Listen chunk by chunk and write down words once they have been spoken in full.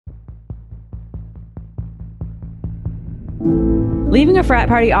Leaving a frat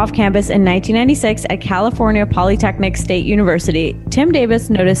party off campus in 1996 at California Polytechnic State University, Tim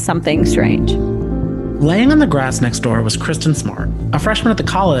Davis noticed something strange. Laying on the grass next door was Kristen Smart, a freshman at the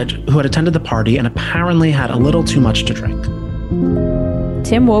college who had attended the party and apparently had a little too much to drink.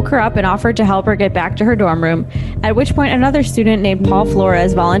 Tim woke her up and offered to help her get back to her dorm room, at which point another student named Paul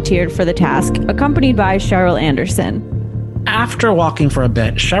Flores volunteered for the task, accompanied by Cheryl Anderson. After walking for a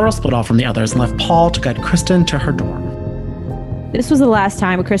bit, Cheryl split off from the others and left Paul to guide Kristen to her dorm. This was the last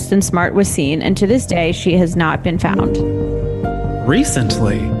time Kristen Smart was seen, and to this day, she has not been found.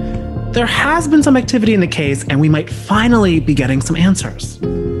 Recently, there has been some activity in the case, and we might finally be getting some answers.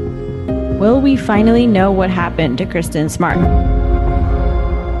 Will we finally know what happened to Kristen Smart?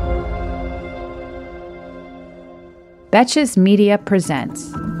 Betches Media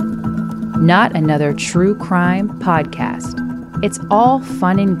presents Not Another True Crime Podcast. It's all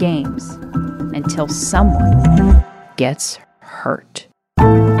fun and games until someone gets hurt.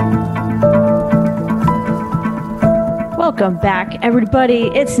 Welcome back,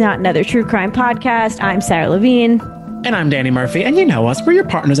 everybody. It's Not Another True Crime Podcast. I'm Sarah Levine. And I'm Danny Murphy, and you know us. We're your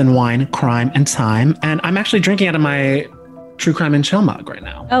partners in wine, crime, and time. And I'm actually drinking out of my True Crime and Chill mug right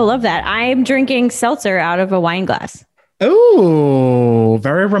now. Oh, love that. I'm drinking seltzer out of a wine glass. Oh,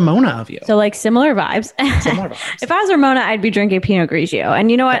 very Ramona of you. So like similar vibes. If I was Ramona, I'd be drinking Pinot Grigio.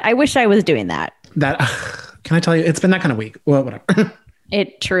 And you know what? I wish I was doing that. Can I tell you, it's been that kind of week. Well, whatever.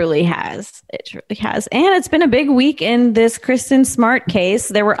 It truly has. It truly has. And it's been a big week in this Kristen Smart case.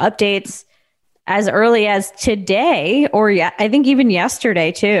 There were updates as early as today, or I think even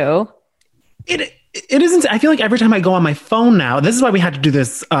yesterday too. It isn't. I feel like every time I go on my phone now, this is why we had to do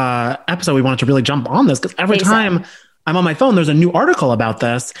this episode. We wanted to really jump on this because every time I'm on my phone, there's a new article about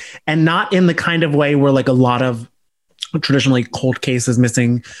this, and not in the kind of way where like a lot of traditionally cold cases,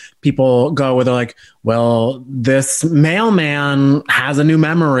 missing people go, where they're like, well, this mailman has a new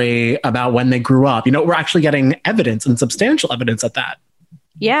memory about when they grew up. You know, we're actually getting evidence and substantial evidence at that.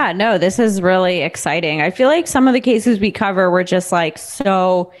 Yeah, no, this is really exciting. I feel like some of the cases we cover were just like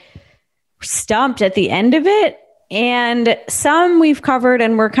so stumped at the end of it. And some we've covered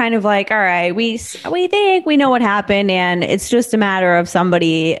and we're kind of like, all right, we think we know what happened. And it's just a matter of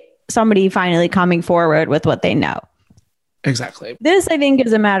somebody finally coming forward with what they know. Exactly. This, I think,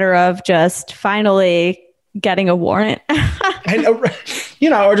 is a matter of just finally getting a warrant. And, you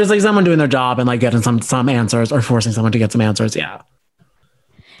know, or just like someone doing their job and like getting some answers, or forcing someone to get some answers. Yeah.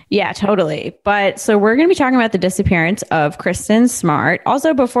 Yeah, totally. But so we're going to be talking about the disappearance of Kristen Smart.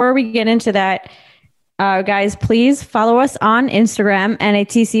 Also, before we get into that, guys, please follow us on Instagram,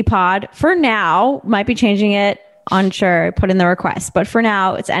 NATC Pod. For now, might be changing it. Unsure, put in the request. But for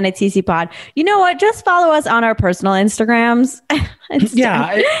now, it's NATC Pod. You know what? Just follow us on our personal Instagrams.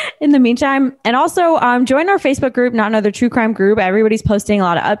 Yeah. In the meantime. And also join our Facebook group, Not Another True Crime group. Everybody's posting a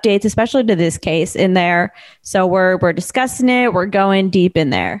lot of updates, especially to this case in there. So we're discussing it. We're going deep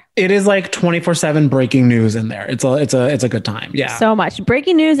in there. It is like 24/7 breaking news in there. It's a good time. Yeah. So much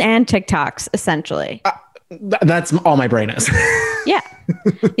breaking news and TikToks, essentially. That's all my brain is. Yeah.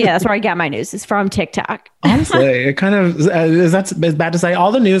 That's where I get my news. It's from TikTok. Honestly, it kind of is bad to say.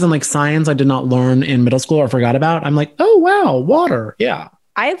 All the news and like science I did not learn in middle school or forgot about. I'm like, oh wow, water. Yeah.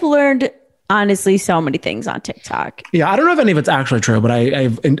 I've learned honestly so many things on TikTok. Yeah, I don't know if any of it's actually true, but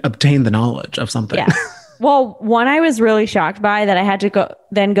I've obtained the knowledge of something. Yeah. Well, one I was really shocked by that I had to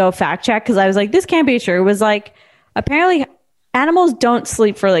go fact check because I was like, this can't be true. Was like, apparently animals don't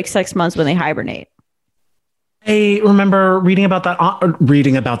sleep for like 6 months when they hibernate. I remember reading about that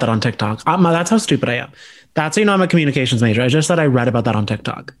on TikTok. That's how stupid I am. That's how you know I'm a communications major. I just said I read about that on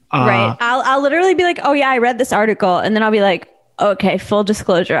TikTok. Right. I'll literally be like, oh yeah, I read this article. And then I'll be like, okay, full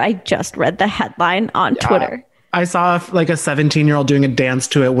disclosure. I just read the headline on Twitter. I saw like a 17-year-old doing a dance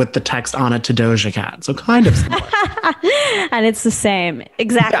to it with the text on it to Doja Cat. So kind of similar. And it's the same.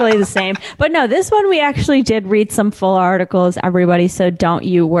 Exactly the same. But no, this one we actually did read some full articles, everybody. So don't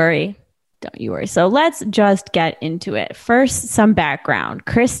you worry. Don't you worry. So let's just get into it. First, some background.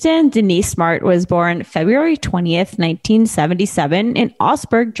 Kristen Denise Smart was born February 20th, 1977 in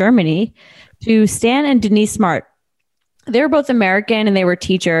Augsburg, Germany, to Stan and Denise Smart. They were both American and they were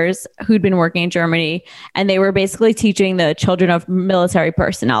teachers who'd been working in Germany. And they were basically teaching the children of military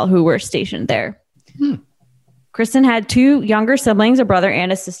personnel who were stationed there. Kristen had two younger siblings, a brother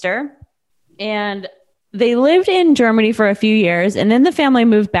and a sister. And they lived in Germany for a few years, and then the family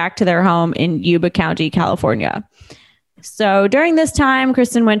moved back to their home in Yuba County, California. So during this time,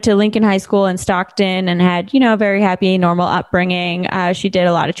 Kristen went to Lincoln High School in Stockton and had, a very happy, normal upbringing. She did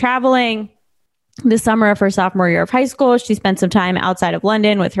a lot of traveling. The summer of her sophomore year of high school, she spent some time outside of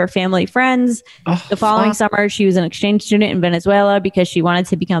London with her family friends. The following summer, she was an exchange student in Venezuela because she wanted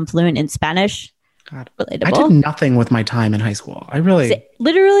to become fluent in Spanish. God, relatable. I did nothing with my time in high school. I really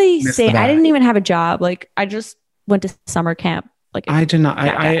literally say I didn't even have a job. Like I just went to summer camp. Like I did not.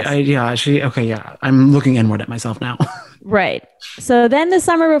 I'm looking inward at myself now. Right. So then the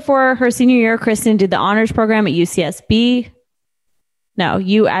summer before her senior year, Kristen did the honors program at UCSB. No,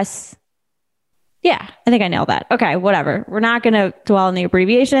 US. Yeah, I think I nailed that. Okay, whatever. We're not going to dwell on the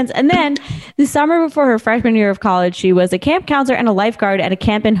abbreviations. And then the summer before her freshman year of college, she was a camp counselor and a lifeguard at a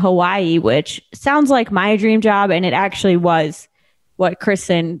camp in Hawaii, which sounds like my dream job. And it actually was what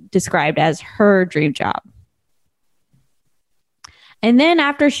Kristen described as her dream job. And then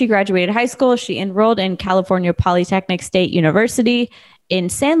after she graduated high school, she enrolled in California Polytechnic State University in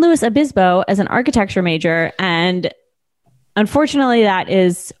San Luis Obispo as an architecture major. And unfortunately, that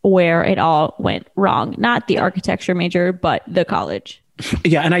is where it all went wrong. Not the architecture major, but the college.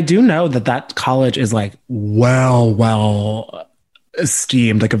 Yeah. And I do know that college is like well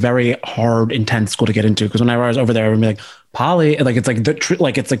esteemed, like a very hard, intense school to get into. Because whenever I was over there, I would be like, Poly, like it's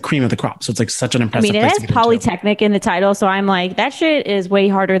like it's like cream of the crop. So it's like such an impressive place. I mean, it has Polytechnic in the title. So I'm like, that shit is way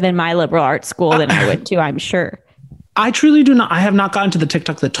harder than my liberal arts school that I went to, I'm sure. I truly do not. I have not gotten to the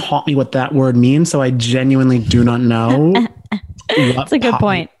TikTok that taught me what that word means. So I genuinely do not know. That's a good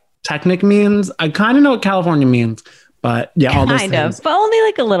point. Technic means. I kind of know what California means, but yeah, all those things. But only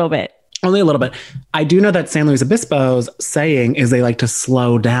like a little bit. Only a little bit. I do know that San Luis Obispo's saying is they like to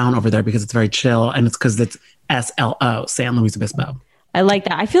slow down over there because it's very chill, and it's because it's SLO, San Luis Obispo. I like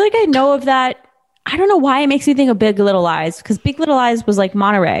that. I feel like I know of that. I don't know why it makes me think of Big Little Lies, because Big Little Lies was like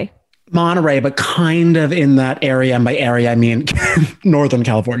Monterey, but kind of in that area. And by area, I mean Northern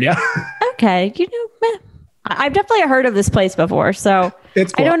California. Okay. I've definitely heard of this place before. So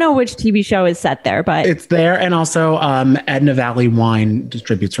it's cool. I don't know which TV show is set there, but it's there. And also Edna Valley Wine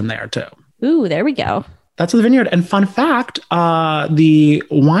distributes from there too. Ooh, there we go. That's the vineyard. And fun fact, the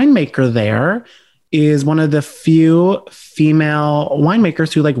winemaker there is one of the few female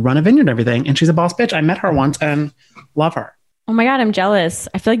winemakers who like run a vineyard and everything. And she's a boss bitch. I met her once and love her. Oh my God, I'm jealous.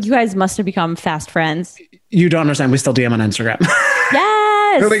 I feel like you guys must have become fast friends. You don't understand. We still DM on Instagram.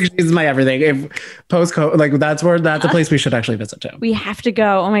 Yes. Like she's my everything. If post-COVID, like that's a place we should actually visit too. We have to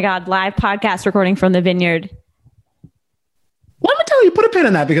go. Oh my God, live podcast recording from the vineyard. Let me tell you, put a pin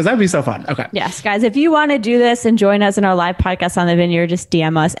in that because that'd be so fun. Okay. Yes, guys, if you want to do this and join us in our live podcast on the vineyard, just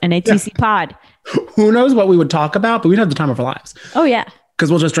DM us NATC Pod. Who knows what we would talk about, but we'd have the time of our lives. Oh yeah. Because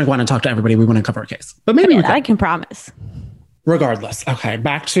we'll just drink wine and talk to everybody. We want to cover a case, but maybe we I can promise. Regardless. Okay.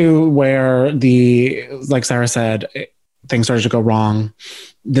 Back to where like Sarah said, things started to go wrong.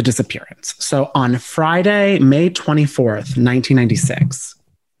 The disappearance. So on Friday, May 24th, 1996,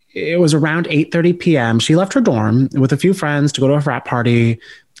 it was around 8:30 p.m. She left her dorm with a few friends to go to a frat party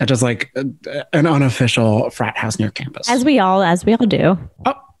at just like an unofficial frat house near campus. As we all do.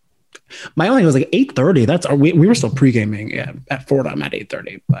 Oh, my only was like 8:30. We were still pre-gaming at Fordham at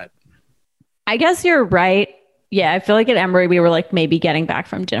 8:30, but I guess you're right. Yeah, I feel like at Emory, we were like maybe getting back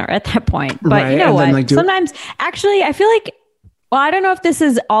from dinner at that point. But right? You know what? Then, sometimes, actually, I feel like, well, I don't know if this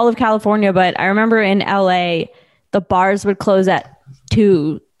is all of California, but I remember in LA, the bars would close at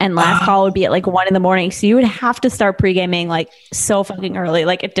 2 and last call would be at like 1 a.m. So you would have to start pre-gaming like so fucking early,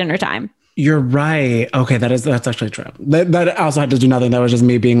 like at dinner time. You're right. Okay, that's actually true. That also had to do nothing. That was just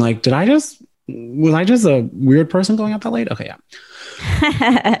me being like, was I just a weird person going out that late? Okay, yeah.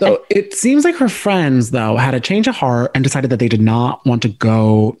 So it seems like her friends, though, had a change of heart and decided that they did not want to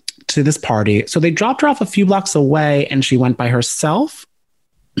go to this party. So they dropped her off a few blocks away and she went by herself.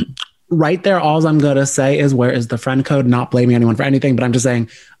 Right there, all I'm going to say is, where is the friend code? Not blaming anyone for anything, but I'm just saying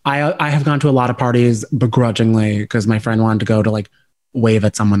I have gone to a lot of parties begrudgingly because my friend wanted to go to like wave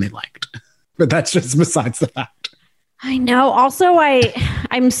at someone they liked. But that's just besides the fact. I know. Also,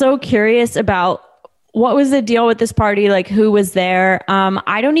 I'm so curious about what was the deal with this party? Like, who was there?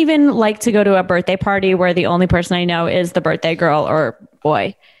 I don't even like to go to a birthday party where the only person I know is the birthday girl or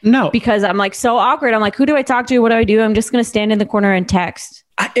boy. No. Because I'm like so awkward. I'm like, who do I talk to? What do I do? I'm just going to stand in the corner and text.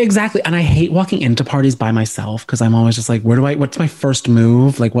 Exactly. And I hate walking into parties by myself because I'm always just like, what's my first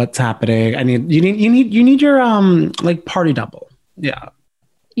move? Like, what's happening? You need your like party double. Yeah.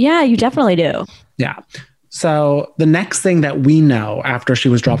 Yeah, you definitely do. Yeah. So the next thing that we know after she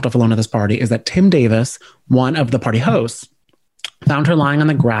was dropped off alone at this party is that Tim Davis, one of the party hosts, found her lying on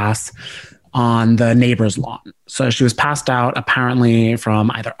the grass on the neighbor's lawn. So she was passed out apparently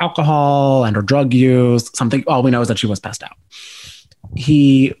from either alcohol and or drug use, something. All we know is that she was passed out.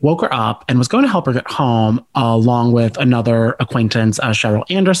 He woke her up and was going to help her get home along with another acquaintance, Cheryl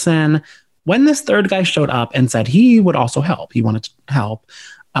Anderson. When this third guy showed up and said he would also help, he wanted to help.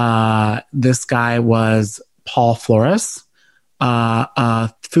 This guy was Paul Flores,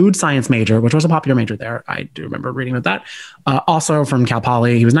 a food science major, which was a popular major there. I do remember reading about that. Also from Cal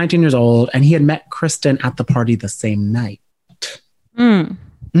Poly. He was 19 years old, and he had met Kristen at the party the same night.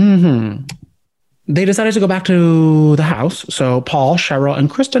 They decided to go back to the house. So Paul, Cheryl, and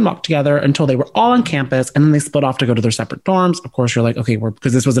Kristen walked together until they were all on campus, and then they split off to go to their separate dorms. Of course, you're like, okay,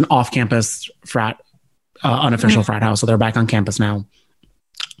 because this was an off-campus frat, unofficial frat house, so they're back on campus now.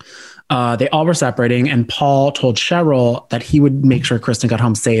 They all were separating, and Paul told Cheryl that he would make sure Kristen got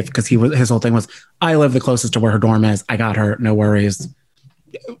home safe because his whole thing was, I live the closest to where her dorm is. I got her, no worries.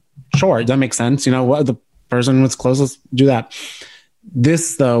 Sure, that makes sense. You know what? The person was closest, do that.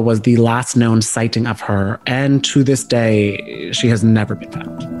 This, though, was the last known sighting of her, and to this day, she has never been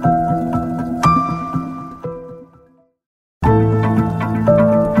found.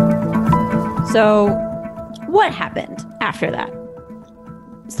 So, what happened after that?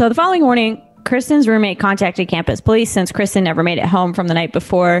 So, the following morning, Kristen's roommate contacted campus police since Kristen never made it home from the night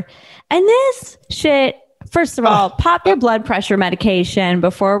before. And this shit, first of all, pop your blood pressure medication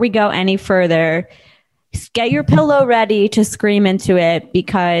before we go any further. Get your pillow ready to scream into it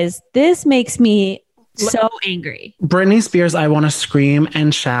because this makes me so angry. Britney Spears, I want to scream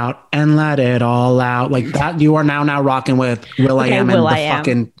and shout and let it all out. Like that, you are now rocking with will.i.am and the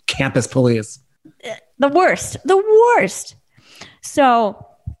fucking campus police. The worst. So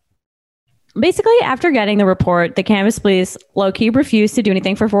basically, after getting the report, the campus police low-key refused to do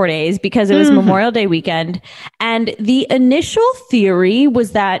anything for 4 days because it was Memorial Day weekend. And the initial theory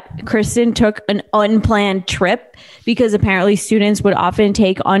was that Kristen took an unplanned trip because apparently students would often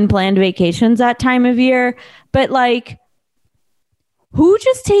take unplanned vacations that time of year. But like, who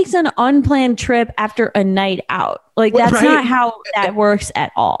just takes an unplanned trip after a night out? Like, that's not how that works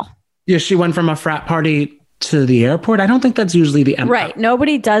at all. Yeah, she went from a frat party to the airport. I don't think that's usually the MO. Right.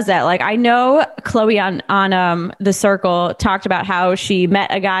 Nobody does that. Like, I know Chloe on The Circle talked about how she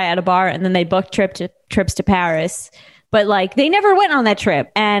met a guy at a bar and then they booked trips to Paris. But like, they never went on that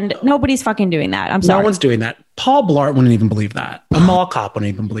trip, and nobody's fucking doing that. I'm sorry. No one's doing that. Paul Blart wouldn't even believe that. A mall cop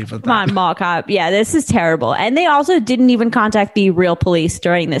wouldn't even believe that. Come on, mall cop. Yeah, this is terrible. And they also didn't even contact the real police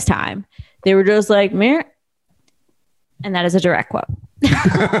during this time. They were just like, meh. And that is a direct quote.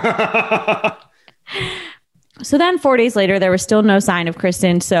 So then 4 days later, there was still no sign of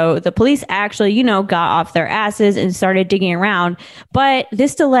Kristen. So the police actually, got off their asses and started digging around. But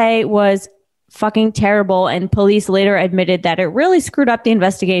this delay was fucking terrible. And police later admitted that it really screwed up the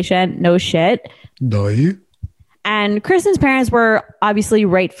investigation. No shit. No. And Kristen's parents were obviously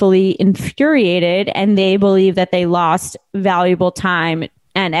rightfully infuriated, and they believe that they lost valuable time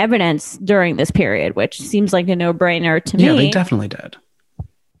and evidence during this period, which seems like a no-brainer to me. Yeah, they definitely did.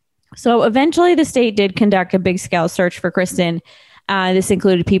 So eventually the state did conduct a big-scale search for Kristen. This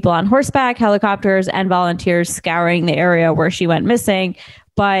included people on horseback, helicopters, and volunteers scouring the area where she went missing,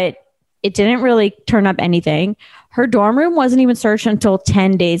 but it didn't really turn up anything. Her dorm room wasn't even searched until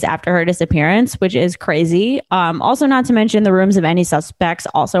 10 days after her disappearance, which is crazy. Also, not to mention the rooms of any suspects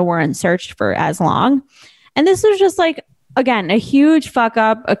also weren't searched for as long. And this was just like, again, a huge fuck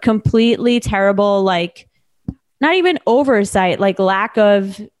up, a completely terrible, like, not even oversight, like lack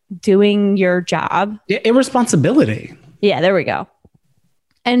of doing your job. Irresponsibility. Yeah, there we go.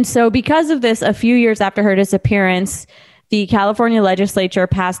 And so because of this, a few years after her disappearance, the California legislature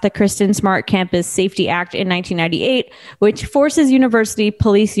passed the Kristen Smart Campus Safety Act in 1998, which forces university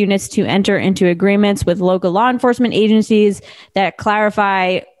police units to enter into agreements with local law enforcement agencies that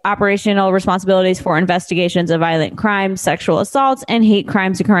clarify operational responsibilities for investigations of violent crimes, sexual assaults, and hate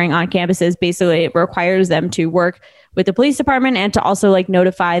crimes occurring on campuses. Basically, it requires them to work with the police department and to also like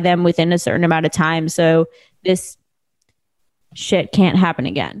notify them within a certain amount of time. So this shit can't happen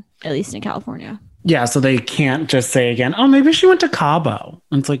again, at least in California. Yeah, so they can't just say again, oh, maybe she went to Cabo.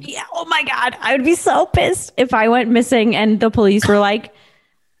 And it's like, yeah, oh my God, I would be so pissed if I went missing and the police were like,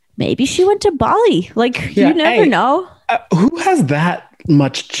 maybe she went to Bali. Like, you never know. Who has that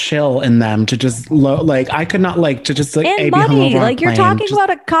much chill in them to just I could not to just like and money. Like, you're talking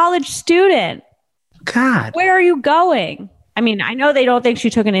about a college student. God, where are you going? I mean, I know they don't think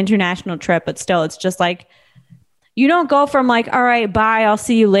she took an international trip, but still, it's just like, you don't go from like, all right, bye, I'll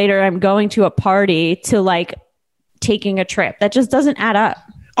see you later, I'm going to a party, to like taking a trip. That just doesn't add up.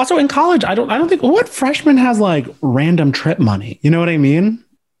 Also, in college, I don't think what freshman has like random trip money. You know what I mean?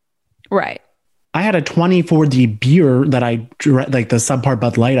 Right. I had a 20 for the beer that I like the subpar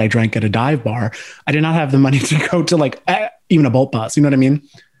Bud Light I drank at a dive bar. I did not have the money to go to like even a Bolt bus. You know what I mean?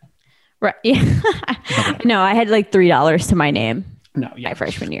 Right. Yeah. No, I had like $3 to my name. No, yeah. My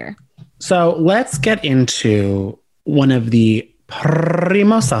freshman year. So let's get into one of the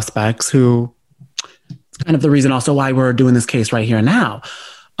primo suspects who is kind of the reason also why we're doing this case right here and now,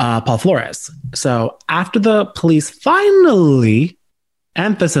 Paul Flores. So after the police finally,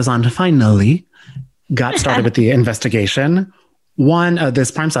 emphasis on finally, got started with the investigation,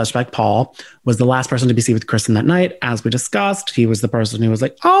 this prime suspect, Paul, was the last person to be seen with Kristen that night. As we discussed, he was the person who was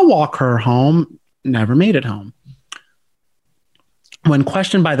like, I'll walk her home, never made it home. When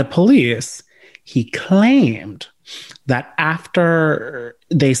questioned by the police, he claimed that after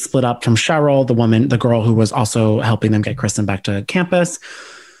they split up from Cheryl, the girl who was also helping them get Kristen back to campus,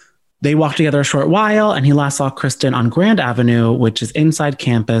 they walked together a short while, and he last saw Kristen on Grand Avenue, which is inside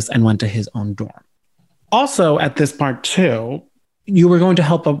campus, and went to his own dorm. Also, at this part too, you were going to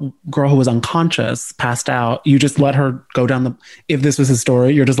help a girl who was unconscious, passed out. You just let her go down if this was his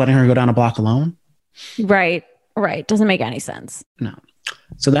story, you're just letting her go down a block alone? Right. Doesn't make any sense. No.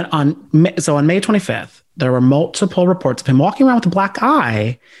 So then on May 25th, there were multiple reports of him walking around with a black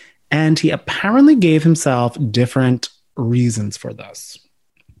eye, and he apparently gave himself different reasons for this.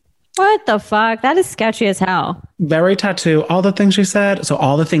 What the fuck? That is sketchy as hell. Very tattoo. All the things she said. So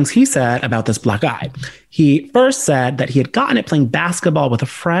all the things he said about this black eye. He first said that he had gotten it playing basketball with a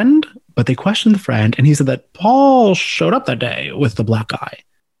friend, but they questioned the friend, and he said that Paul showed up that day with the black eye.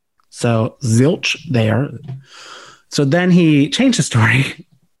 So zilch there. So then he changed his story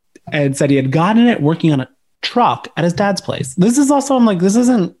and said he had gotten it working on a truck at his dad's place. This is also, I'm like, this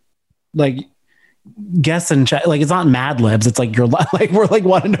isn't like guess and check. Like, it's not Mad Libs. It's like, we're like,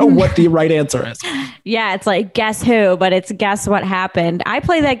 want to know what the right answer is. Yeah, it's like guess who, but it's guess what happened. I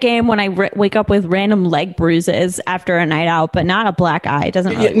play that game when I wake up with random leg bruises after a night out, but not a black eye. It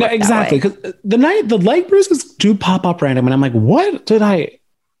doesn't really work exactly. Because the leg bruises do pop up random, and I'm like, what did I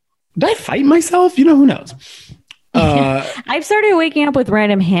fight myself? Who knows? I've started waking up with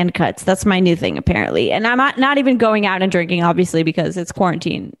random hand cuts. That's my new thing, apparently. And I'm not even going out and drinking, obviously, because it's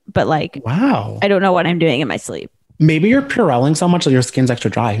quarantine. But like, wow, I don't know what I'm doing in my sleep. Maybe you're Purelling so much that your skin's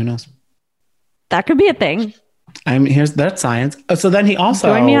extra dry. Who knows? That could be a thing. That's science. So then he also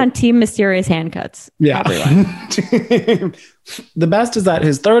join me on Team Mysterious Hand Cuts. Yeah. The best is that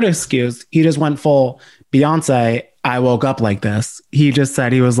his third excuse, he just went full Beyonce. I woke up like this. He just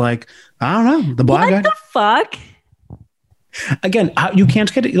said, he was like, I don't know, the black guy. What the fuck? Again, you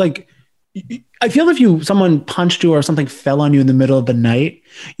can't get it. Like, I feel if someone punched you or something fell on you in the middle of the night,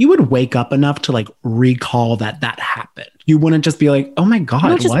 you would wake up enough to like recall that happened. You wouldn't just be like, oh my God. You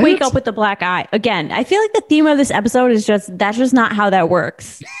don't just wake up with the black eye. Again, I feel like the theme of this episode is that's just not how that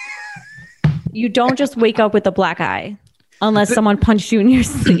works. You don't just wake up with the black eye unless someone punched you in your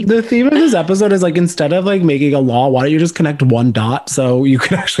sleep. The theme of this episode is like, instead of like making a law, why don't you just connect one dot so you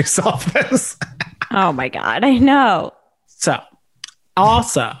can actually solve this? Oh my God, I know. So,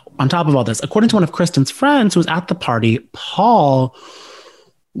 also, on top of all this, according to one of Kristen's friends who was at the party, Paul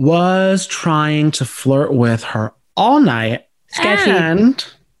was trying to flirt with her all night. Sketchy. And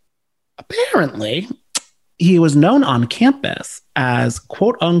apparently, he was known on campus as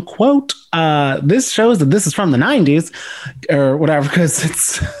quote unquote, this shows that this is from the 90s or whatever, because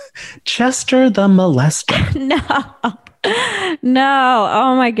it's Chester the Molester. No.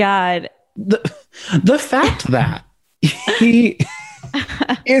 Oh my God. The fact that he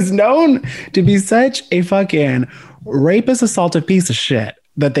is known to be such a fucking rapist, assaultive piece of shit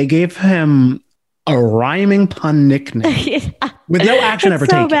that they gave him a rhyming pun nickname with no action ever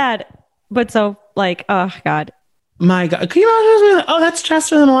taken. So bad, but so like, oh God. My God. Can you imagine? Oh, that's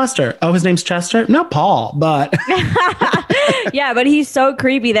Chester the Molester. Oh, his name's Chester? No, Paul, but. Yeah, but he's so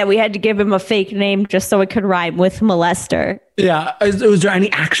creepy that we had to give him a fake name just so it could rhyme with molester. Yeah. Was there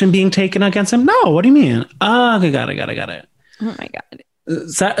any action being taken against him? No. What do you mean? Oh, okay. Got it. Oh my God.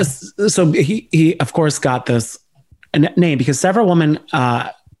 So he of course got this name because several women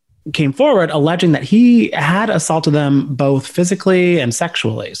came forward alleging that he had assaulted them both physically and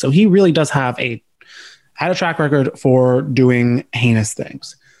sexually. So he really does had a track record for doing heinous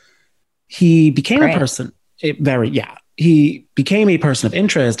things. He became a person he became a person of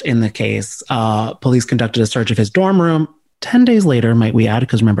interest in the case. Police conducted a search of his dorm room 10 days later, might we add,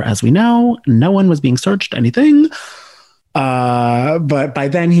 because remember, as we know, no one was being searched, anything. But by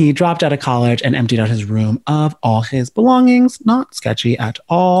then he dropped out of college and emptied out his room of all his belongings. Not sketchy at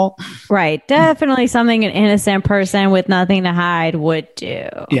all. Right. Definitely something an innocent person with nothing to hide would do.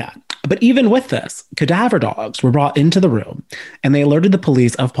 Yeah. But even with this, cadaver dogs were brought into the room and they alerted the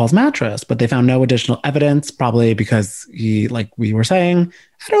police of Paul's mattress, but they found no additional evidence, probably because he, like we were saying,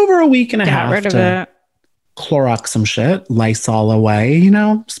 had over a week and a half to Clorox some shit, Lysol away,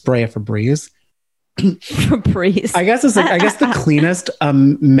 spray a Febreze. Febreze. I guess the cleanest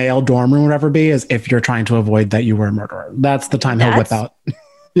male dorm room would ever be is if you're trying to avoid that you were a murderer. That's the time he'll whip out.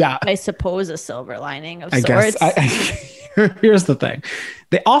 Yeah. I suppose a silver lining of I sorts. Here's the thing.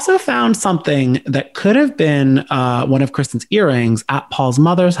 They also found something that could have been one of Kristen's earrings at Paul's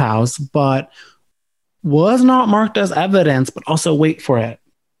mother's house, but was not marked as evidence, but also wait for it.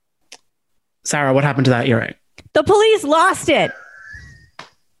 Sarah, what happened to that earring? The police lost it.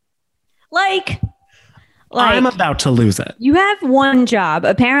 Like I'm about to lose it. You have one job.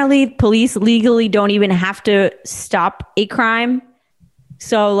 Apparently, police legally don't even have to stop a crime.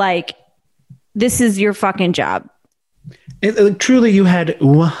 So, like, this is your fucking job. Truly, you had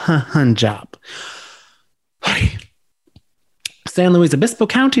one job. San Luis Obispo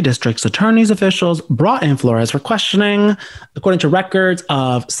County District's attorney's officials brought in Flores for questioning. According to records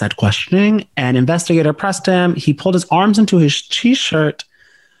of said questioning, an investigator pressed him. He pulled his arms into his t-shirt,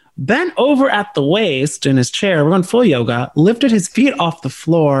 bent over at the waist in his chair, we're on full yoga, lifted his feet off the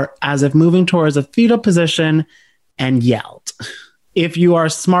floor as if moving towards a fetal position, and yelled, "If you are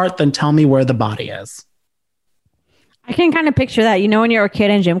smart, then tell me where the body is." I can kind of picture that. You know, when you're a kid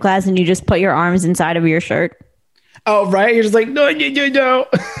in gym class and you just put your arms inside of your shirt. Oh, right. You're just like, no.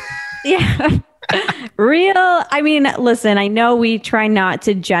 Yeah. I mean, listen, I know we try not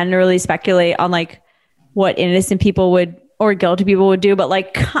to generally speculate on like what innocent people would or guilty people would do, but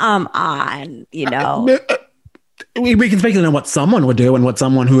like, come on, you know. We can speculate on what someone would do and what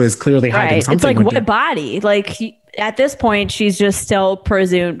someone who is clearly hiding something It's like, would what do. body? Like, at this point, she's just still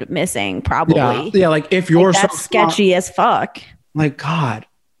presumed missing, probably. Yeah, like if you're like, that's sketchy as fuck. Like, God.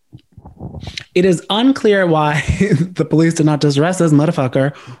 It is unclear why the police did not just arrest this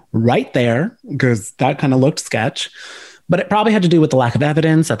motherfucker right there, because that kind of looked sketch. But it probably had to do with the lack of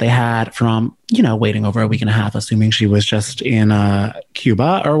evidence that they had from, waiting over a week and a half, assuming she was just in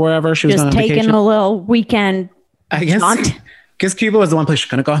Cuba or wherever she was going on vacation. Just taking a little weekend. I guess Cuba was the one place she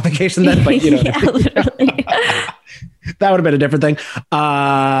couldn't go on vacation then. But, yeah, literally. That would have been a different thing.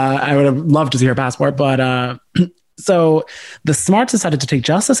 I would have loved to see her passport, but... So the Smarts decided to take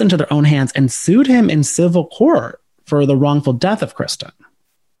justice into their own hands and sued him in civil court for the wrongful death of Kristen.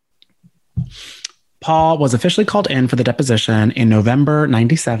 Paul was officially called in for the deposition in November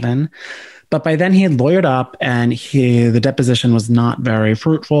 97, but by then he had lawyered up and the deposition was not very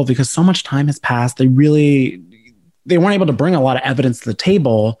fruitful because so much time has passed. They weren't able to bring a lot of evidence to the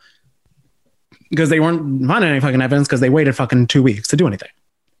table because they weren't finding any fucking evidence because they waited fucking 2 weeks to do anything.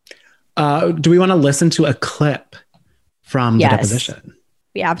 Do we want to listen to a clip from the deposition?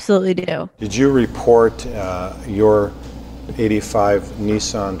 We absolutely do. Did you report your 85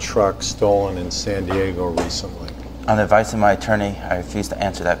 Nissan truck stolen in San Diego recently? On the advice of my attorney, I refuse to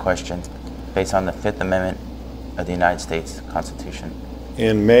answer that question based on the Fifth Amendment of the United States Constitution.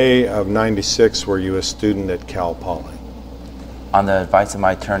 In May of '96, were you a student at Cal Poly? On the advice of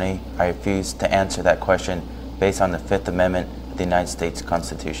my attorney, I refuse to answer that question based on the Fifth Amendment of the United States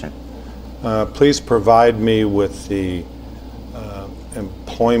Constitution. Please provide me with the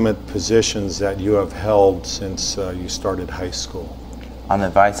employment positions that you have held since you started high school. On the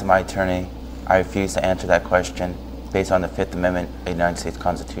advice of my attorney, I refuse to answer that question based on the Fifth Amendment of the United States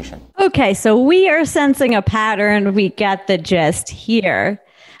Constitution. Okay, so we are sensing a pattern. We get the gist here.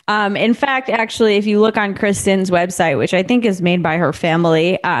 In fact, actually, if you look on Kristen's website, which I think is made by her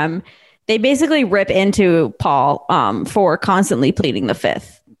family, they basically rip into Paul for constantly pleading the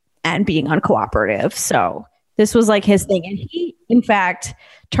Fifth and being uncooperative. So this was like his thing. And he, in fact,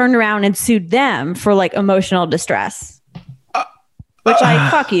 turned around and sued them for like emotional distress. Which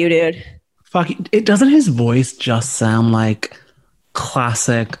fuck you, dude. Fuck it. Doesn't his voice just sound like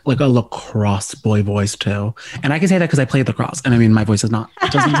classic, like a lacrosse boy voice too? And I can say that because I played lacrosse. And I mean, my voice is not,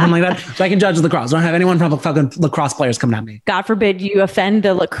 it doesn't sound like that. So I can judge lacrosse. I don't have anyone from fucking lacrosse players coming at me. God forbid you offend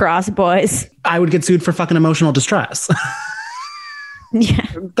the lacrosse boys. I would get sued for fucking emotional distress. Yeah.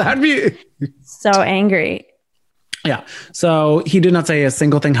 That'd be so angry. Yeah. So he did not say a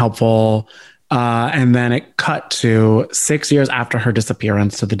single thing helpful. And then it cut to 6 years after her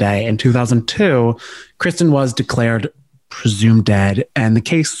disappearance to the day. In 2002, Kristen was declared presumed dead. And the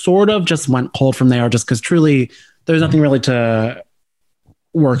case sort of just went cold from there, just because truly there's nothing really to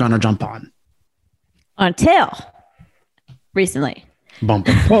work on or jump on. Until recently. Bum,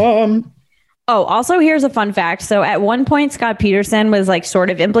 bum, bum. Oh, also, here's a fun fact. So at one point, Scott Peterson was like sort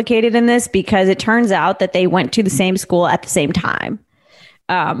of implicated in this because it turns out that they went to the same school at the same time.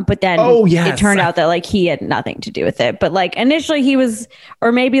 But then it turned out that like he had nothing to do with it. But like initially he was,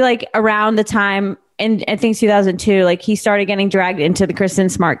 or maybe like around the time in I think 2002, like he started getting dragged into the Kristen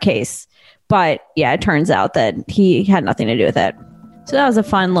Smart case. But yeah, it turns out that he had nothing to do with it. So that was a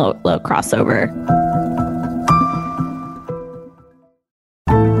fun little crossover.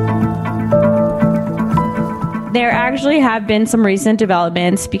 there actually have been some recent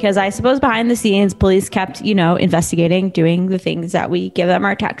developments because I suppose behind the scenes, police kept, investigating, doing the things that we give them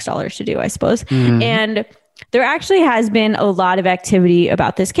our tax dollars to do, I suppose. And there actually has been a lot of activity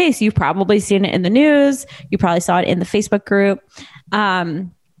about this case. You've probably seen it in the news. You probably saw it in the Facebook group.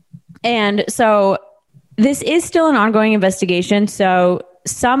 And so this is still an ongoing investigation. So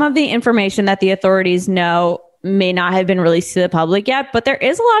some of the information that the authorities know may not have been released to the public yet, but there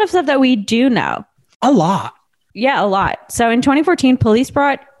is a lot of stuff that we do know. A lot. Yeah, a lot. So in 2014, police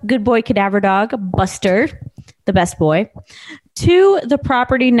brought good boy cadaver dog, Buster, the best boy, to the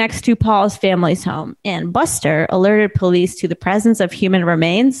property next to Paul's family's home. And Buster alerted police to the presence of human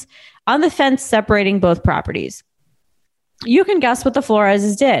remains on the fence separating both properties. You can guess what the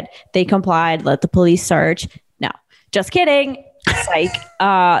Floreses did. They complied, let the police search. No, just kidding.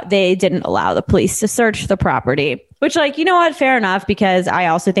 Psych. They didn't allow the police to search the property, which, you know what? Fair enough, because I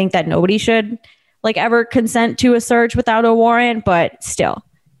also think that nobody should ever consent to a search without a warrant, but still,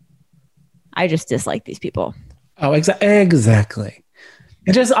 I just dislike these people. Oh, exactly.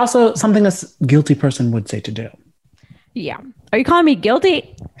 It is also something a guilty person would say to do. Yeah. Are you calling me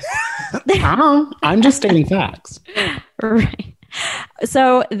guilty? I'm just stating facts. Right.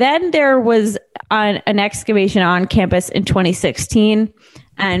 So then there was an excavation on campus in 2016,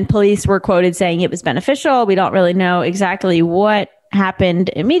 and police were quoted saying it was beneficial. We don't really know exactly what happened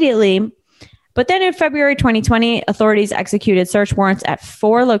immediately. But then in February 2020, authorities executed search warrants at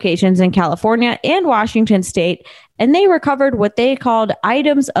 4 locations in California and Washington state, and they recovered what they called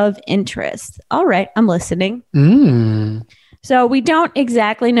items of interest. All right, I'm listening. So we don't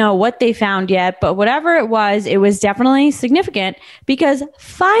exactly know what they found yet, but whatever it was definitely significant because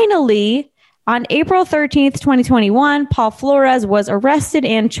finally, on April 13th, 2021, Paul Flores was arrested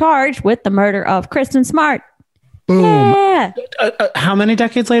and charged with the murder of Kristen Smart. Boom. Yeah. How many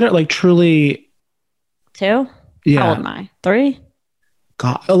decades later? Truly. 2? Yeah. How old am I? 3?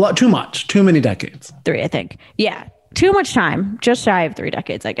 God, a lot. Too much. Too many decades. 3, I think. Yeah. Too much time. Just shy of 3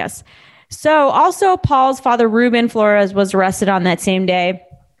 decades, I guess. So also Paul's father, Ruben Flores, was arrested on that same day,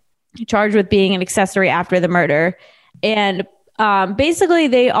 charged with being an accessory after the murder. And basically,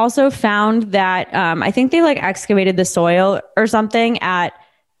 they also found that I think they excavated the soil or something at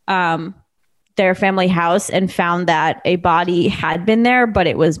their family house and found that a body had been there, but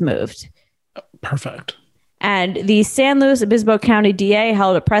it was moved. Perfect. And the San Luis Obispo County DA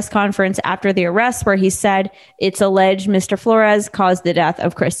held a press conference after the arrest where he said it's alleged Mr. Flores caused the death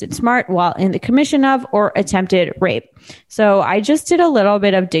of Kristen Smart while in the commission of or attempted rape. So I just did a little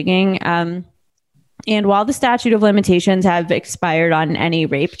bit of digging. And while the statute of limitations have expired on any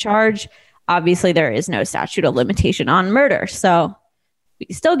rape charge, obviously there is no statute of limitation on murder. So we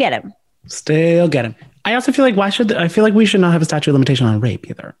still get him. Still get him. I also feel I feel like we should not have a statute of limitation on rape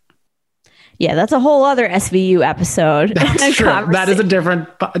either. Yeah, that's a whole other SVU episode. That's true. That is a different.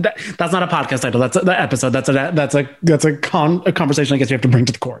 That's not a podcast title. That's the episode. That's a conversation I guess you have to bring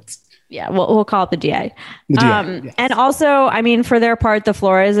to the courts. Yeah, we'll call it the DA. The DA, yes. And also, I mean, for their part, the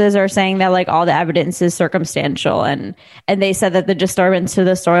Floreses are saying that all the evidence is circumstantial, and they said that the disturbance to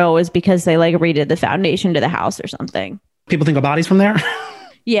the soil was because they redid the foundation to the house or something. People think of bodies from there.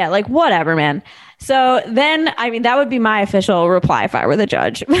 Yeah, whatever, man. So then, I mean, that would be my official reply if I were the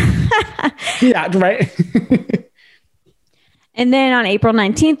judge. Yeah, right. And then on April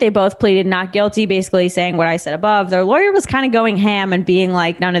 19th, they both pleaded not guilty, basically saying what I said above. Their lawyer was kind of going ham and being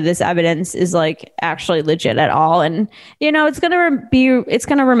none of this evidence is actually legit at all. And, it's going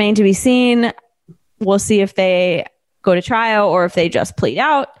to remain to be seen. We'll see if they go to trial or if they just plead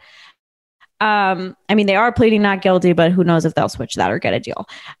out. I mean, they are pleading not guilty, but who knows if they'll switch that or get a deal.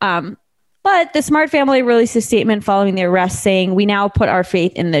 But the Smart family released a statement following the arrest saying, "We now put our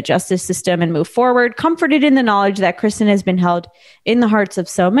faith in the justice system and move forward, comforted in the knowledge that Kristen has been held in the hearts of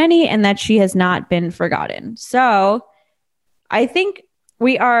so many and that she has not been forgotten." So I think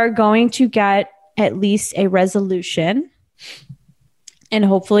we are going to get at least a resolution, and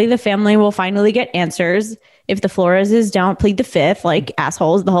hopefully the family will finally get answers if the Floreses don't plead the fifth like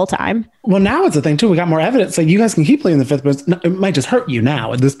assholes the whole time. Well, now it's a thing too. We got more evidence. So you guys can keep pleading the fifth, but it might just hurt you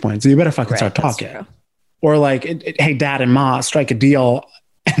now at this point. So you better fucking start talking. Or hey, dad and ma, strike a deal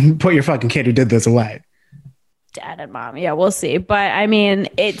and put your fucking kid who did this away. Dad and mom. Yeah, we'll see. But I mean,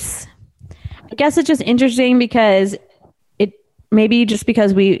 I guess it's just interesting because maybe just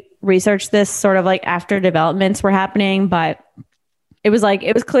because we researched this sort of after developments were happening, but it was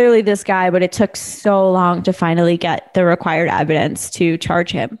clearly this guy, but it took so long to finally get the required evidence to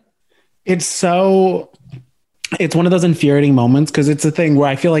charge him. It's one of those infuriating moments because it's a thing where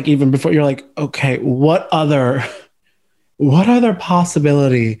I feel even before you're okay, what other what other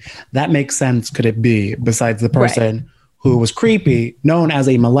possibility that makes sense could it be besides the person who was creepy, known as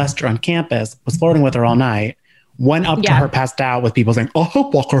a molester on campus, was flirting with her all night, went up to her passed out with people saying, "Oh, I'll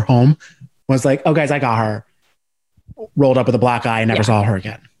walk her home," was like, "Oh, guys, I got her," rolled up with a black eye and never saw her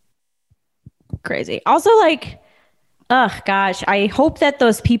again. Crazy. Also, like, oh gosh, I hope that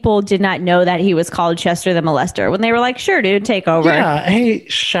those people did not know that he was called Chester the Molester when they were like, "Sure, dude, take over." Yeah. Hey,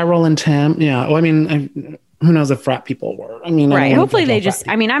 Cheryl and Tim. Yeah. Well, I mean, who knows if frat people were? I mean, right. Hopefully they just,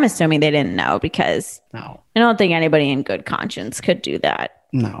 I mean, I'm assuming they didn't know because I don't think anybody in good conscience could do that.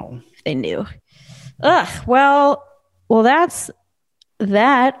 No. If they knew. Ugh. Well, that's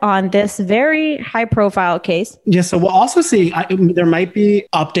that on this very high profile case. Yeah. So we'll also see, there might be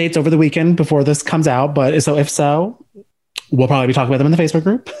updates over the weekend before this comes out. But so if so, we'll probably be talking about them in the Facebook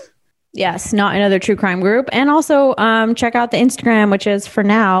group. Yes, not another true crime group. And also check out the Instagram, which is for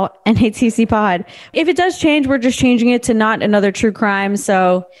now NATC Pod. If it does change, we're just changing it to not another true crime.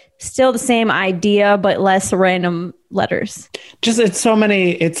 So still the same idea, but less random letters. Just it's so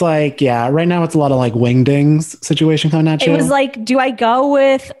many. It's like, yeah, right now it's a lot of like wingdings situation coming at you. It was like, do I go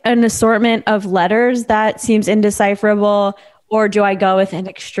with an assortment of letters that seems indecipherable, or do I go with an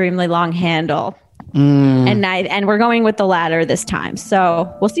extremely long handle? And we're going with the latter this time.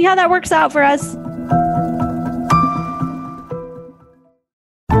 So we'll see how that works out for us.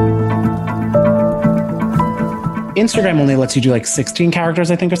 Instagram only lets you do like 16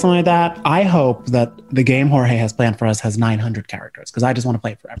 characters, I think, or something like that. I hope that the game Jorge has planned for us has 900 characters because I just want to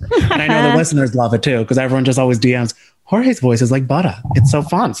play it forever. And I know the listeners love it too because everyone just always DMs, Jorge's voice is like butter. It's so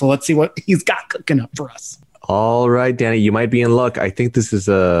fun. So let's see what he's got cooking up for us. All right, Danny, you might be in luck. I think this is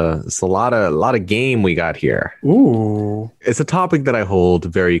a lot of game we got here. Ooh. It's a topic that I hold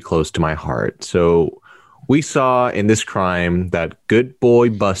very close to my heart. So we saw in this crime that Good Boy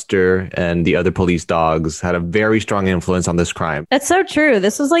Buster and the other police dogs had a very strong influence on this crime. That's so true.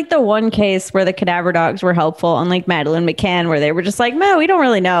 This was like the one case where the cadaver dogs were helpful, unlike Madeleine McCann, where they were just like, "No, we don't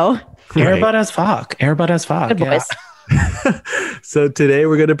really know." Airbud as fuck. Airbud as fuck. Good boys. So today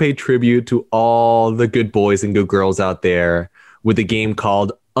we're going to pay tribute to all the good boys and good girls out there with a game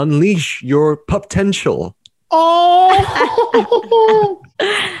called Unleash Your Potential. Oh!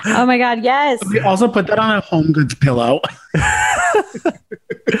 Oh my God, yes. We also put that on a Home Goods pillow. I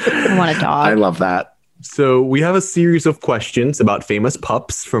want a dog. I love that. So we have a series of questions about famous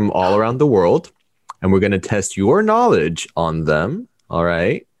pups from all around the world, and we're going to test your knowledge on them. All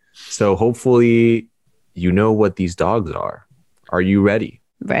right. So hopefully you know what these dogs are. Are you ready?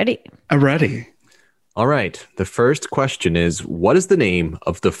 Ready. I'm ready. All right. The first question is, what is the name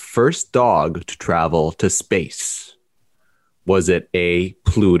of the first dog to travel to space? Was it A,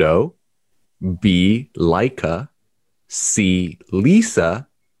 Pluto, B, Laika, C, Lisa,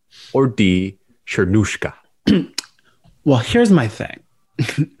 or D, Chernushka? Well, here's my thing.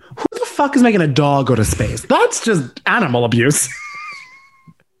 Who the fuck is making a dog go to space? That's just animal abuse.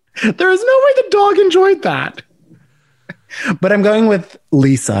 There is no way the dog enjoyed that. But I'm going with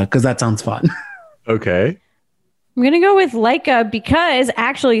Lisa because that sounds fun. Okay. I'm going to go with Laika because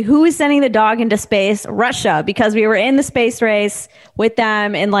actually, who is sending the dog into space? Russia, because we were in the space race with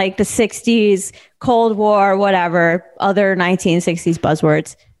them in like the 60s, Cold War, whatever, other 1960s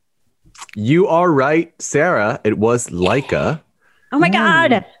buzzwords. You are right, Sarah. It was Laika. Oh my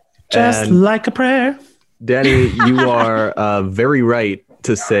God. Just And like a prayer. Danny, you are very right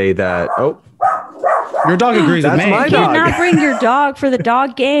to say that. Oh, Your dog agrees with That's me. my You dog. cannot bring your dog for the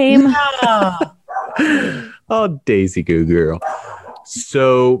dog game. oh, Daisy Goo Girl.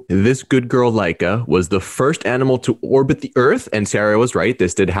 So this good girl Laika was the first animal to orbit the Earth, and Sarah was right.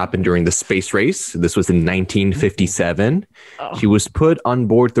 This did happen during the space race. This was in 1957. She was put on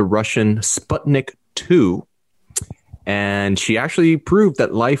board the Russian Sputnik 2, and she actually proved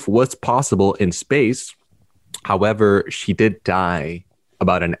that life was possible in space. However, she did die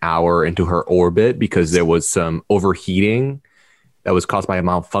about an hour into her orbit because there was some overheating that was caused by a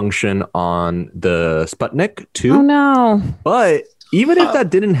malfunction on the Sputnik 2. Oh no. But even if that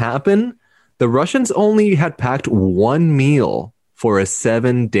didn't happen, the Russians only had packed one meal for a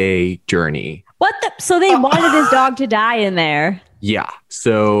 7-day journey. What the? So they wanted this dog to die in there. Yeah.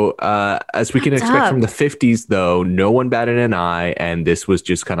 So as we can What's expect up? from the 50s, though, no one batted an eye. And this was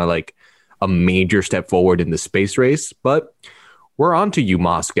just kind of like a major step forward in the space race. But we're on to you,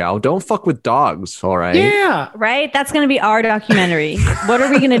 Moscow. Don't fuck with dogs. All right. Yeah. Right? That's going to be our documentary. What are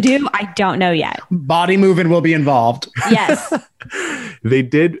we going to do? I don't know yet. Body movement will be involved. Yes. They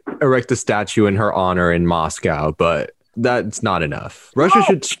did erect a statue in her honor in Moscow, but that's not enough. Russia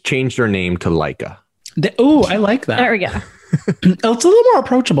should change their name to Laika. Ooh, I like that. There we go. It's a little more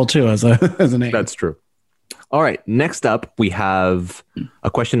approachable too as a name. That's true. All right. Next up, we have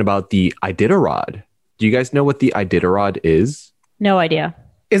a question about the Iditarod. Do you guys know what the Iditarod is? No idea.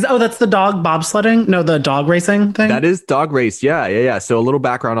 That's the dog bobsledding? No, the dog racing thing? That is dog race. Yeah. So a little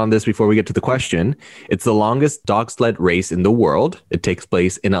background on this before we get to the question. It's the longest dog sled race in the world. It takes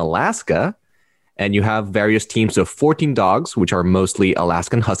place in Alaska. And you have various teams of 14 dogs, which are mostly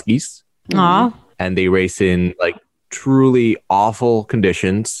Alaskan Huskies. Aw. And they race in like truly awful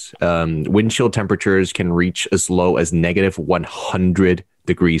conditions. Wind chill temperatures can reach as low as negative 100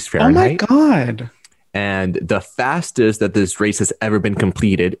 degrees Fahrenheit. Oh my God. And the fastest that this race has ever been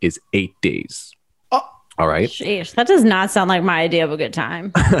completed is 8 days. Oh. All right. Sheesh, that does not sound like my idea of a good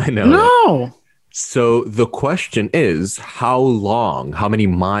time. I know. No. So the question is, how many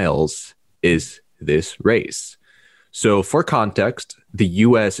miles is this race? So for context, the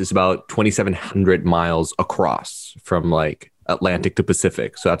US is about 2,700 miles across from like Atlantic to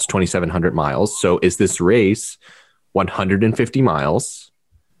Pacific. So that's 2,700 miles. So is this race 150 miles?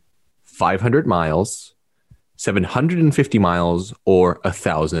 500 miles, 750 miles, or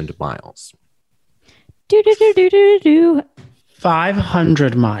 1,000 miles?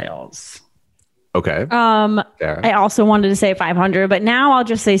 500 miles. Okay. I also wanted to say 500, but now I'll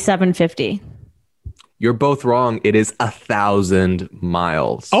just say 750. You're both wrong. It is 1,000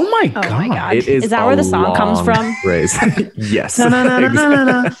 miles. Oh my Oh God. my God. It is that where the song comes long from? Race. Yes.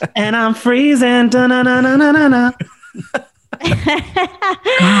 Na-na-na-na-na-na, and I'm freezing. Da-na-na-na-na-na.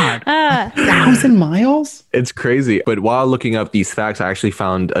 God. 1,000 miles? It's crazy. But while looking up these facts, I actually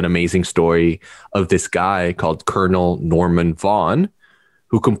found an amazing story of this guy called Colonel Norman Vaughn,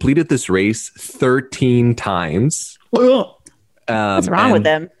 who completed this race 13 times. What's wrong with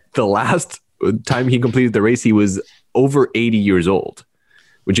them? The last time he completed the race, he was over 80 years old,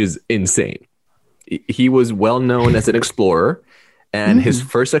 which is insane. He was well known as an explorer, and his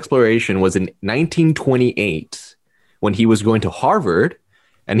first exploration was in 1928 when he was going to Harvard,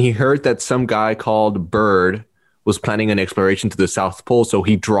 and he heard that some guy called Byrd was planning an exploration to the South Pole. So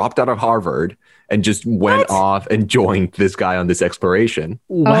he dropped out of Harvard and just went off and joined this guy on this exploration.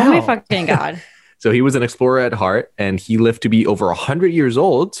 Oh my fucking God. So he was an explorer at heart, and he lived to be over 100 years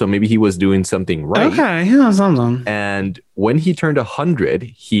old. So maybe he was doing something right. Okay, yeah, something. And when he turned 100,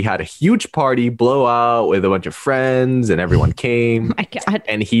 he had a huge party, blowout with a bunch of friends, and everyone came. Oh my God.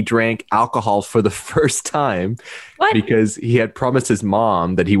 And he drank alcohol for the first time because he had promised his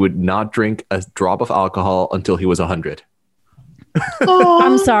mom that he would not drink a drop of alcohol until he was 100.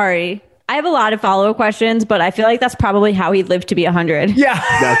 I'm sorry. I have a lot of follow-up questions, but I feel like that's probably how he lived to be 100. Yeah.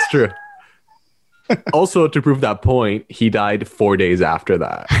 That's true. Also, to prove that point, he died 4 days after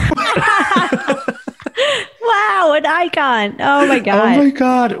that. Wow, an icon. Oh my God. Oh my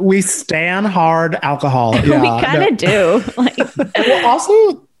God. We stan hard alcohol. Yeah, we kind of do. Like, well,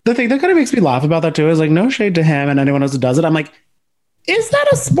 also, the thing that kind of makes me laugh about that too is like, no shade to him and anyone else who does it. I'm like, is that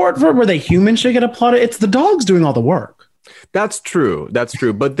a sport for where the humans should get applauded? It's the dogs doing all the work. That's true.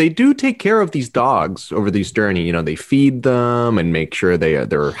 But they do take care of these dogs over this journey. You know, they feed them and make sure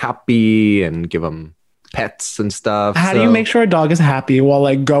they're happy and give them pets and stuff. How do you make sure a dog is happy while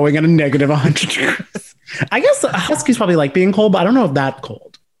like going at a negative 100 degrees? I guess a husky's probably like being cold, but I don't know if that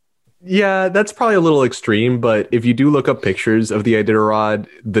cold. Yeah, that's probably a little extreme. But if you do look up pictures of the Iditarod,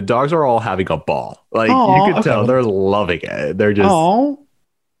 the dogs are all having a ball. Like you can tell they're loving it. They're just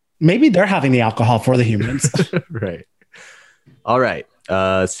maybe they're having the alcohol for the humans. Right. All right.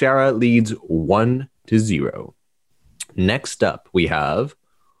 Sarah leads 1-0. Next up, we have,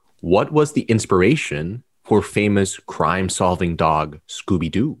 what was the inspiration for famous crime-solving dog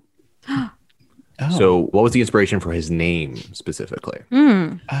Scooby-Doo? So what was the inspiration for his name specifically?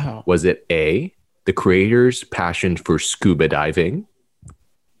 Was it A, the creator's passion for scuba diving?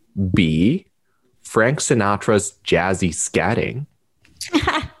 B, Frank Sinatra's jazzy scatting?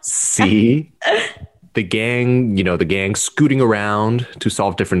 C, the gang scooting around to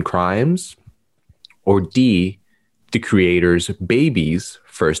solve different crimes? Or D, the creator's baby's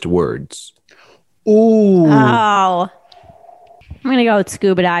first words? Ooh. oh. I'm going to go with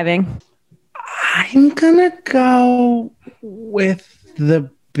scuba diving. I'm gonna go with the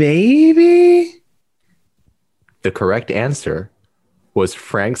baby. The correct answer was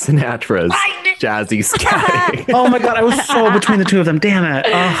Frank Sinatra's jazzy scatting. Oh my God, I was so between the two of them. Damn it.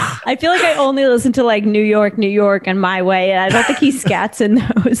 Ugh. I feel like I only listen to like New York, and My Way, and I don't think he scats in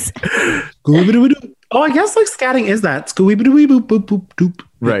those. Oh, I guess like scatting is that. Scooby-Doo boop boop boop doop.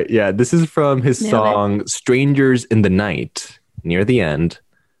 Right, yeah. This is from his song Strangers in the Night. Near the end.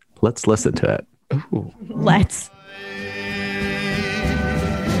 Let's listen to it. Ooh. Let's.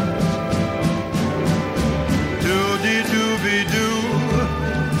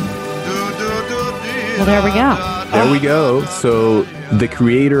 Well, there we go. There we go. So the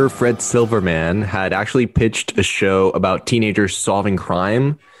creator, Fred Silverman, had actually pitched a show about teenagers solving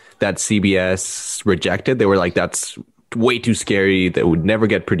crime that CBS rejected. They were like, that's way too scary. That would never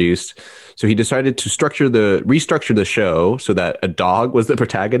get produced. So he decided to restructure the show so that a dog was the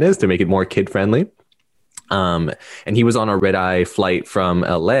protagonist to make it more kid friendly. And he was on a red-eye flight from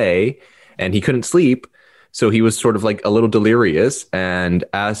LA and he couldn't sleep. So he was sort of like a little delirious. And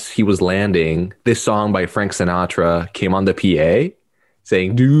as he was landing, this song by Frank Sinatra came on the PA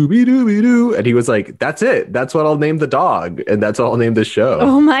saying, doobie doobie doo. And he was like, that's it. That's what I'll name the dog. And that's what I'll name the show.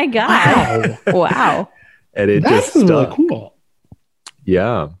 Oh my God. Wow. And it That's just really stuck. cool.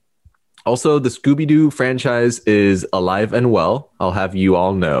 Yeah. Also, the Scooby-Doo franchise is alive and well. I'll have you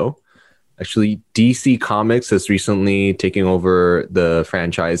all know. Actually, DC Comics has recently taken over the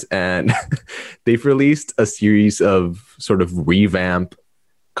franchise, and they've released a series of sort of revamp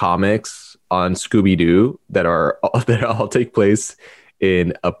comics on Scooby-Doo that all take place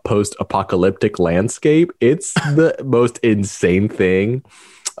in a post-apocalyptic landscape. It's the most insane thing.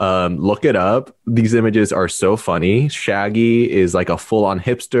 Look it up. These images are so funny. Shaggy is like a full-on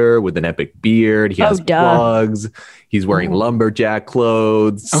hipster with an epic beard. He has plugs. He's wearing lumberjack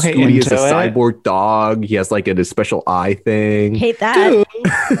clothes. Okay, Scooty is a into it. cyborg dog. He has like a special eye thing. Hate that.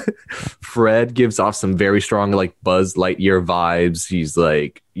 Fred gives off some very strong like Buzz Lightyear vibes. He's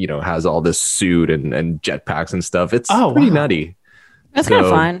like, has all this suit and jetpacks and stuff. It's pretty nutty. That's kind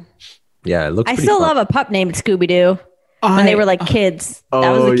of fun. Yeah, it looks I pretty still fun. love a pup named Scooby-Doo. When they were like kids.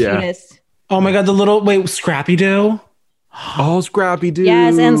 That was the cutest. Oh my God, Scrappy Doo. Oh, Scrappy Doo.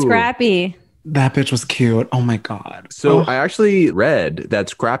 Yes, and Scrappy. That bitch was cute. Oh my God. So I actually read that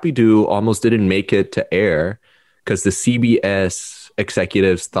Scrappy Doo almost didn't make it to air because the CBS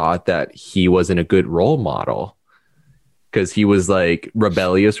executives thought that he wasn't a good role model because he was like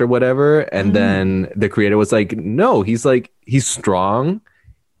rebellious or whatever. And then the creator was like, no, he's strong.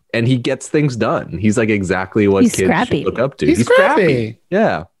 And he gets things done. He's like exactly what kids should look up to. He's scrappy.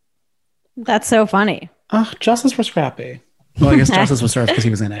 Yeah. That's so funny. Justice for Scrappy. Well, I guess justice was served because he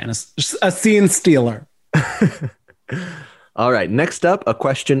was in it. And a scene stealer. All right. Next up, a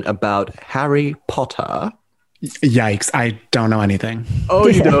question about Harry Potter. Yikes. I don't know anything. Oh,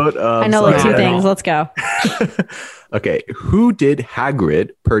 you don't? I know like two things. Let's go. Okay. Who did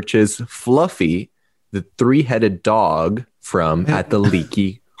Hagrid purchase Fluffy, the three-headed dog, from at the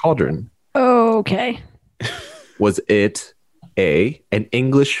Leaky Cauldron? Okay. Was it A, an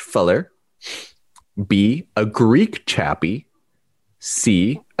English feller, B, a Greek chappie,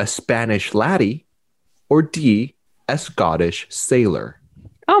 C, a Spanish laddie, or D, a Scottish sailor?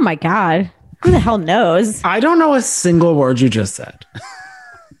 Oh my God. Who the hell knows? I don't know a single word you just said.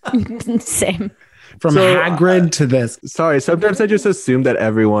 Same. From Hagrid to this. Sorry, sometimes I just assume that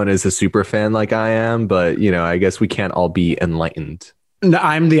everyone is a super fan like I am, but I guess we can't all be enlightened. No,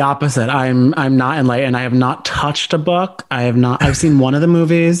 I'm the opposite. I'm not enlightened. I have not touched a book. I've seen one of the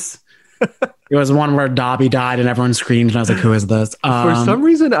movies. It was one where Dobby died and everyone screamed and I was like, who is this? For some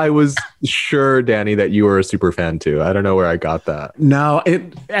reason, I was sure, Danny, that you were a super fan too. I don't know where I got that. No,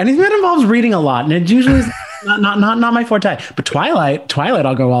 anything that involves reading a lot, and it usually is not my forte. But Twilight,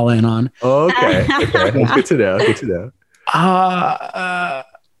 I'll go all in on. Okay. Good to know. Good to know.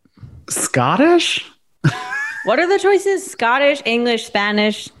 Scottish? What are the choices? Scottish, English,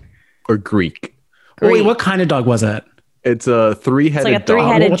 Spanish, or Greek? Wait, what kind of dog was it? It's a three-headed It's like a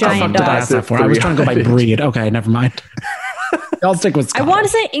three-headed dog. What the fuck giant did I dog. ask that for? I was trying to go by breed. Okay, never mind. I'll stick with Scottish. I want to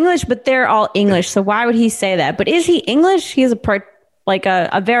say English, but they're all English. So why would he say that? But is he English? He has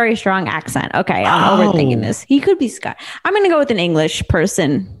a very strong accent. Okay, I'm overthinking this. He could be Scott. I'm going to go with an English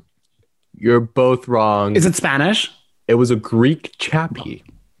person. You're both wrong. Is it Spanish? It was a Greek chappie.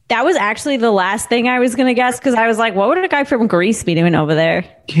 That was actually the last thing I was going to guess because I was like, what would a guy from Greece be doing over there?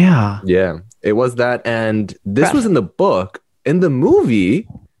 Yeah. Yeah, it was that. And this was in the book. In the movie,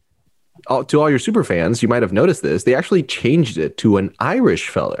 to all your super fans, you might have noticed this. They actually changed it to an Irish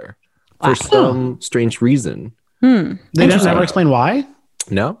feller for some strange reason. They just never explain why?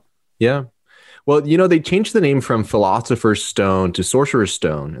 No? Yeah. Well, they changed the name from Philosopher's Stone to Sorcerer's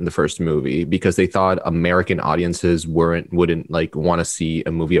Stone in the first movie because they thought American audiences wouldn't want to see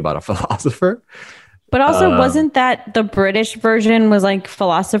a movie about a philosopher. But also, wasn't that the British version was like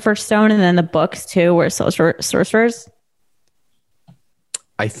Philosopher's Stone, and then the books too were sorcerers?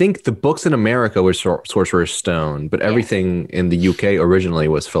 I think the books in America were Sorcerer's Stone, but everything in the UK originally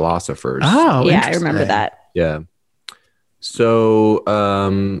was Philosopher's. Oh, yeah, I remember that. Yeah. So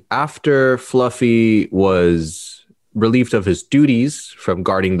after Fluffy was relieved of his duties from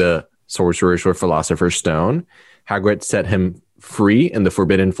guarding the Sorcerer's or Philosopher's Stone, Hagrid set him free in the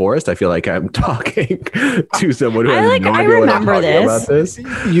Forbidden Forest. I feel like I'm talking to someone who has no I idea what I'm remember talking about this.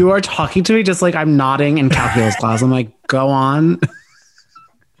 You are talking to me just like I'm nodding in calculus class. I'm like, go on.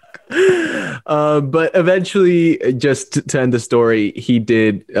 But eventually, just to end the story,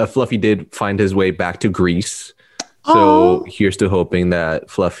 Fluffy did find his way back to Greece. So here's to hoping that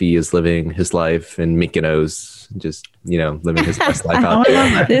Fluffy is living his life in Mykonos, just, living his best life out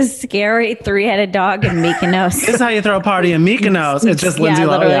there. This scary 3-headed dog in Mykonos. This is how you throw a party in Mykonos. It's just Lindsay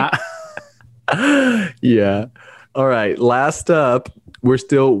Lohan. Yeah. Yeah. All right. Last up, we're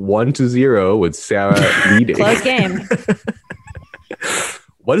still 1-0 with Sarah leading. Close game.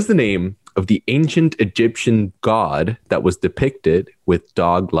 What is the name of the ancient Egyptian god that was depicted with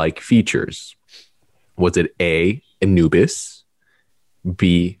dog-like features? Was it A, Anubis,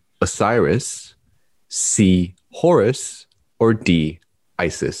 B, Osiris, C, Horus, or D,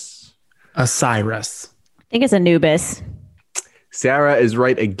 Isis? Osiris. I think it's Anubis. Sarah is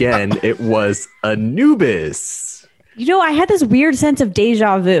right again. It was Anubis. I had this weird sense of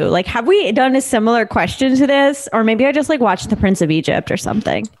deja vu. Like, have we done a similar question to this? Or maybe I just watched The Prince of Egypt or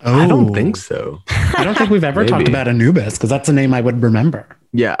something. I don't think so. I don't think we've ever talked about Anubis because that's a name I would remember.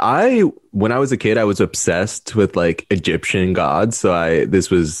 Yeah, when I was a kid, I was obsessed with Egyptian gods. So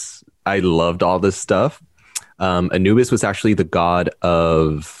I loved all this stuff. Anubis was actually the god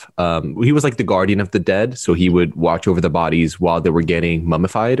of, he was like the guardian of the dead. So he would watch over the bodies while they were getting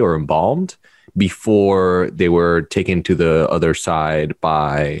mummified or embalmed before they were taken to the other side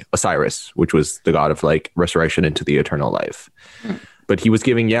by Osiris, which was the god of resurrection into the eternal life. But he was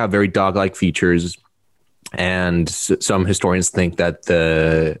giving, very dog-like features. And some historians think that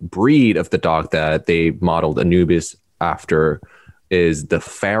the breed of the dog that they modeled Anubis after is the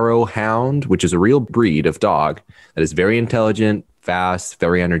Pharaoh Hound, which is a real breed of dog that is very intelligent, fast,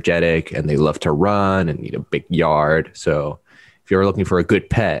 very energetic, and they love to run and need a big yard. So if you're looking for a good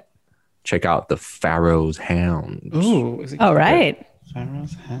pet, check out the Pharaoh's Hound. Ooh. All right.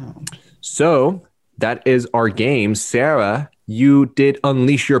 Pharaoh's Hound. So that is our game. Sarah, you did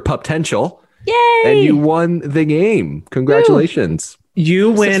unleash your potential. Yay! And you won the game. Congratulations. You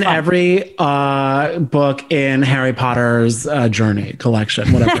win every book in Harry Potter's Journey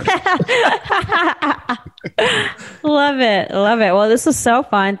collection, whatever. Love it. Love it. Well, this was so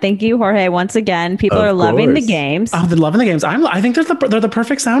fun. Thank you, Jorge, once again. People are loving the games. Oh, they're loving the games. I think they're the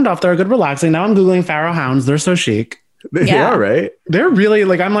perfect sound off. They're good relaxing. Now I'm Googling Pharaoh Hounds. They're so chic. Yeah, right? They're really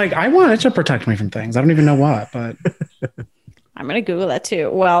I want it to protect me from things. I don't even know what, but... I'm going to Google that too.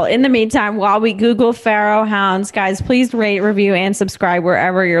 Well, in the meantime, while we Google Pharaoh Hounds, guys, please rate, review, and subscribe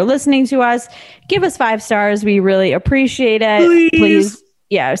wherever you're listening to us. Give us 5 stars. We really appreciate it. Please.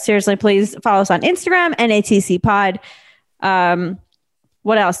 Yeah, seriously, please follow us on Instagram, NATC Pod.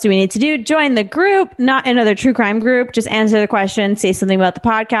 What else do we need to do? Join the group, not another true crime group. Just answer the question, say something about the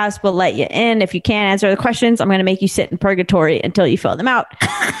podcast. We'll let you in. If you can't answer the questions, I'm going to make you sit in purgatory until you fill them out.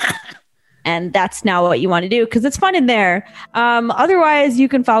 And that's now what you want to do because it's fun in there. Otherwise, you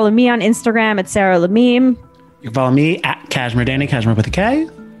can follow me on Instagram at Sarah Lamim. You can follow me at Kashmir Danny, Kashmir with a K.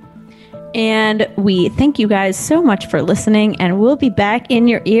 And we thank you guys so much for listening. And we'll be back in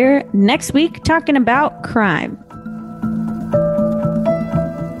your ear next week talking about crime.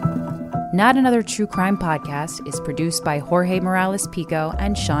 Not Another True Crime Podcast is produced by Jorge Morales Pico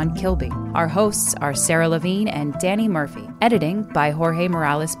and Sean Kilby. Our hosts are Sarah Levine and Danny Murphy. Editing by Jorge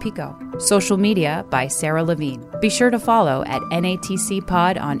Morales Pico. Social media by Sarah Levine. Be sure to follow at NATC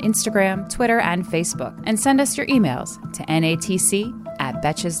Pod on Instagram, Twitter, and Facebook. And send us your emails to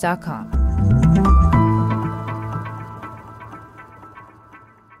natc@betches.com.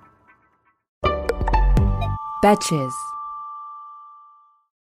 Betches.